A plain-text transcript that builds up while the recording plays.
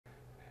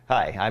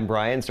Hi, I'm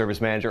Brian,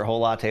 Service Manager at Whole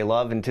Latte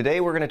Love, and today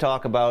we're going to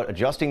talk about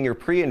adjusting your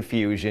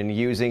pre-infusion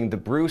using the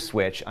Brew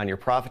Switch on your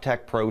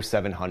Profitec Pro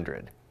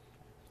 700.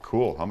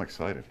 Cool, I'm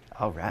excited.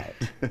 All right.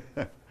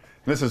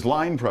 This is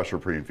line pressure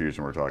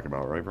pre-infusion we're talking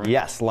about, right, Brian?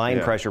 Yes, line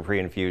pressure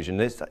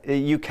pre-infusion.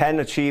 You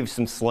can achieve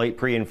some slight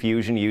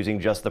pre-infusion using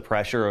just the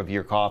pressure of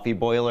your coffee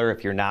boiler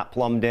if you're not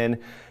plumbed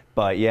in,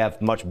 but you have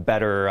much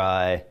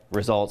better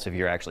results if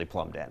you're actually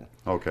plumbed in.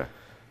 Okay.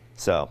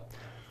 So,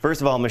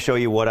 first of all, I'm going to show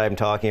you what I'm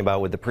talking about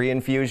with the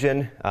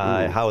pre-infusion,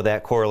 how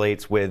that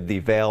correlates with the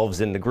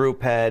valves in the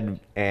group head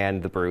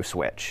and the Brew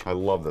Switch. I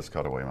love this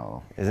cutaway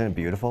model. Isn't it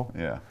beautiful?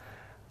 Yeah.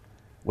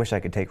 Wish I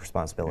could take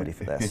responsibility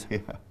for this. Yeah.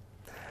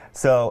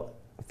 So,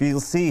 if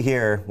you'll see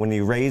here, when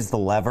you raise the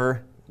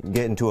lever, you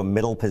get into a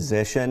middle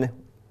position.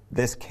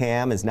 This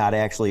cam is not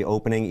actually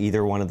opening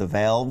either one of the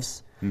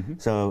valves.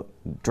 So,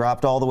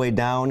 dropped all the way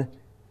down,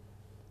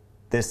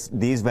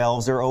 these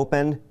valves are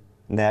open,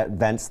 and that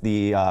vents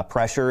the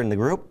pressure in the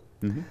group.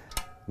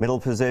 Middle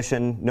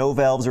position, no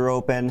valves are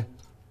open.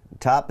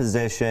 Top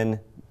position,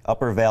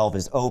 upper valve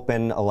is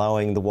open,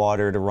 allowing the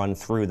water to run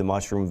through the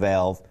mushroom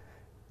valve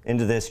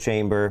into this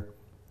chamber,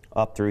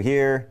 up through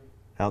here,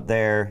 out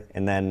there,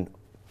 and then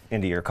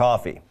into your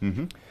coffee.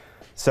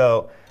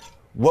 So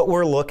what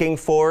we're looking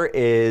for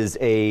is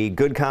a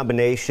good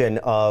combination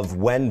of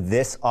when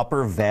this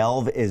upper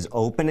valve is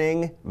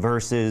opening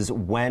versus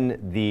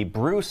when the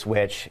Brew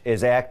Switch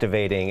is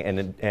activating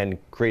and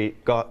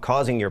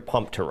causing your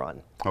pump to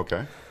run.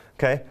 Okay.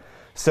 Okay,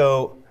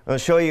 so I'll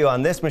show you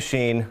on this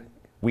machine,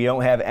 we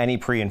don't have any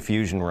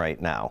pre-infusion right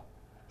now.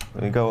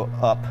 Let me go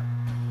up.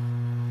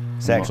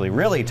 It's actually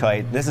really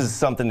tight. This is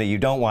something that you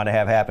don't want to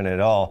have happen at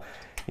all.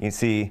 You can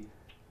see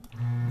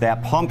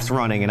that pump's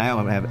running and I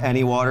don't have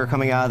any water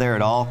coming out of there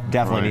at all.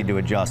 Definitely need to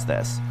adjust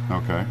this.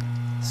 Okay.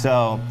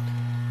 So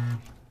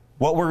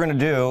what we're going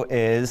to do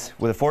is,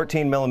 with a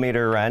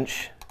 14mm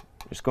wrench,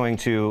 just going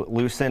to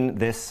loosen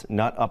this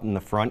nut up in the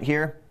front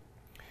here.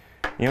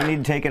 You don't need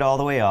to take it all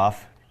the way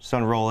off. Just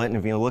unroll it, and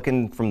if you're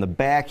looking from the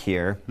back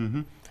here,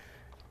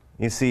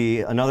 you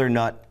see another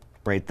nut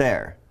right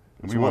there.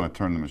 We want to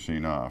turn the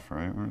machine off,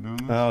 right? We're doing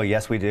this? Oh,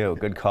 yes, we do.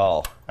 Good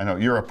call. I know,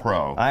 you're a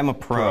pro. I'm a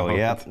pro,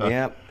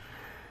 yep.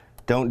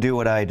 Don't do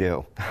what I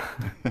do.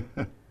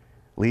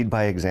 Lead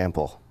by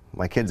example.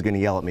 My kid's going to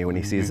yell at me when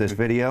he sees this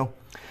video.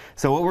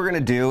 So what we're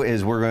going to do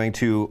is we're going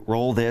to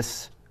roll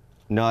this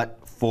nut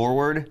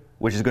forward,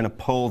 which is going to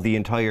pull the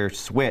entire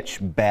switch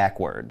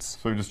backwards.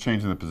 So you're just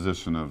changing the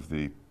position of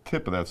the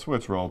tip of that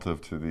switch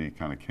relative to the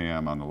kind of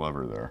cam on the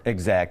lever there.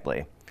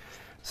 Exactly.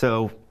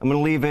 So I'm going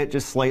to leave it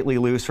just slightly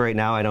loose right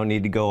now. I don't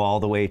need to go all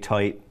the way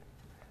tight.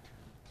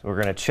 So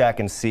we're going to check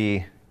and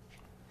see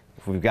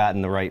if we've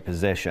gotten the right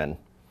position.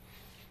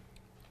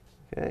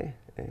 Okay,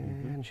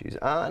 and she's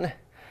on.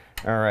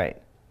 All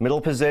right, middle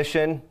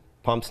position,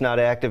 pump's not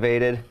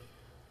activated.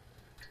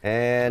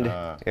 And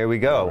here we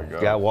go.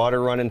 Got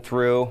water running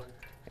through,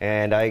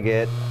 and I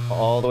get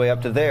all the way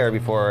up to there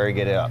before I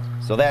get it up.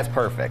 So that's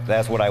perfect.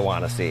 That's what I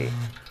want to see.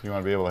 You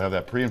want to be able to have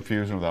that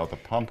pre-infusion without the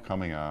pump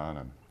coming on,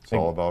 and it's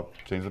all about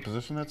changing the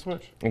position of that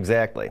switch.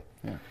 Exactly.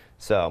 Yeah.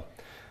 So,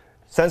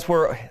 since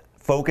we're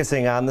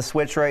focusing on the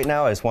switch right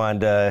now, I just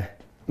wanted to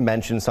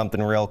mention something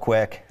real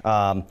quick.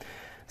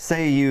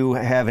 Say you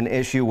have an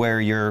issue where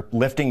you're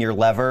lifting your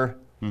lever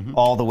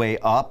all the way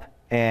up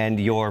and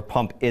your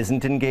pump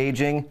isn't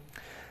engaging.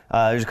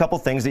 There's a couple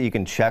things that you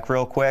can check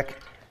real quick.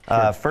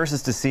 First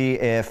is to see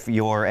if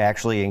you're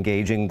actually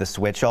engaging the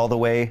switch all the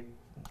way.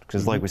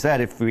 Because like we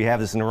said, if we have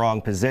this in the wrong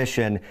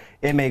position,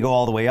 it may go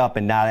all the way up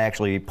and not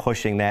actually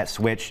pushing that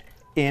switch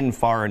in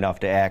far enough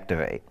to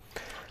activate.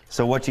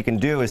 So what you can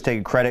do is take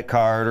a credit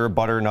card or a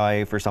butter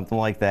knife or something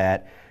like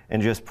that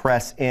and just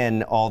press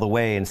in all the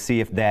way and see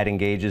if that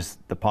engages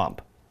the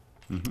pump.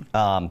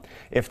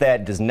 If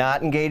that does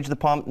not engage the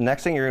pump, the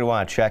next thing you're going to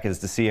want to check is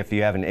to see if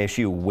you have an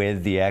issue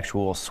with the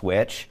actual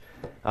switch.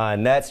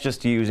 And that's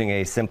just using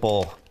a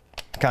simple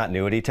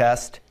continuity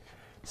test.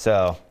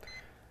 So,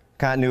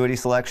 continuity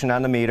selection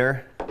on the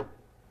meter.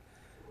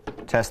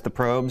 Test the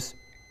probes.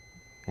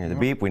 Hear the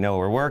beep, we know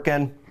we're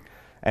working.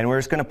 And we're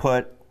just going to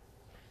put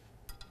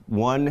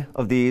one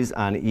of these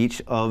on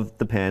each of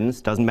the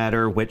pins. Doesn't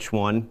matter which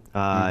one.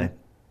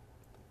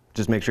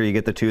 Just make sure you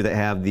get the two that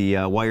have the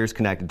wires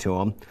connected to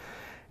them.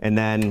 And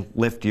then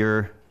lift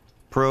your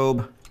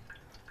probe,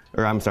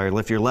 or I'm sorry,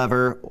 lift your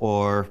lever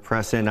or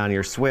press in on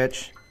your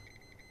switch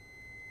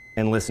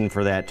and listen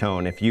for that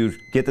tone. If you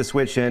get the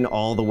switch in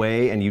all the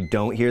way and you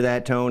don't hear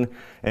that tone,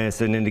 and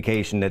it's an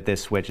indication that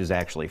this switch has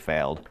actually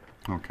failed.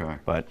 Okay.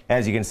 But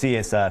as you can see,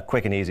 it's a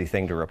quick and easy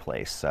thing to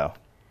replace. So.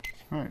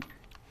 All right.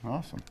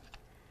 Awesome.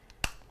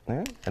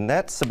 Yeah, and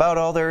that's about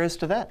all there is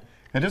to that.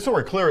 And just so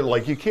we're clear,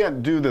 like you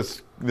can't do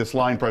this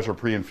line pressure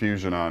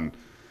pre-infusion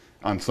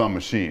on some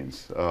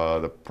machines.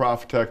 The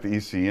Profitec, the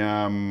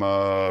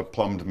ECM,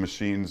 plumbed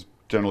machines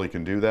generally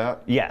can do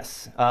that?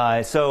 Yes.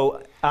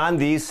 So on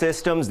these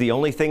systems, the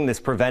only thing that's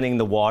preventing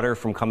the water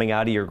from coming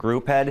out of your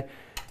group head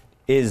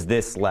is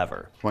this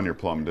lever. When you're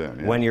plumbed in.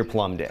 Yeah. When you're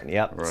plumbed in,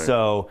 yep. Right.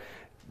 So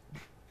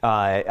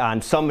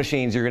On some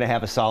machines, you're going to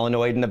have a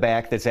solenoid in the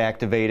back that's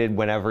activated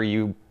whenever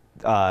you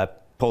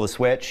pull the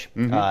switch.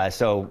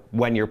 So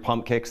when your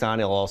pump kicks on,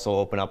 it'll also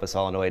open up a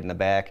solenoid in the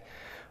back.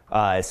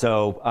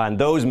 So on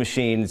those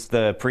machines,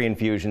 the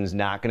pre-infusion is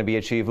not going to be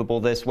achievable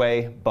this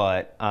way,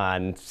 but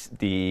on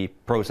the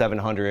Pro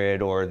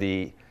 700 or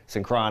the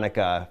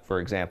Synchronica, for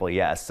example,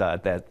 yes,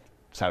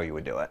 that's how you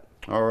would do it.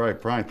 All right,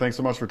 Brian, thanks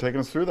so much for taking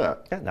us through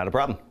that. Yeah, not a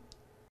problem.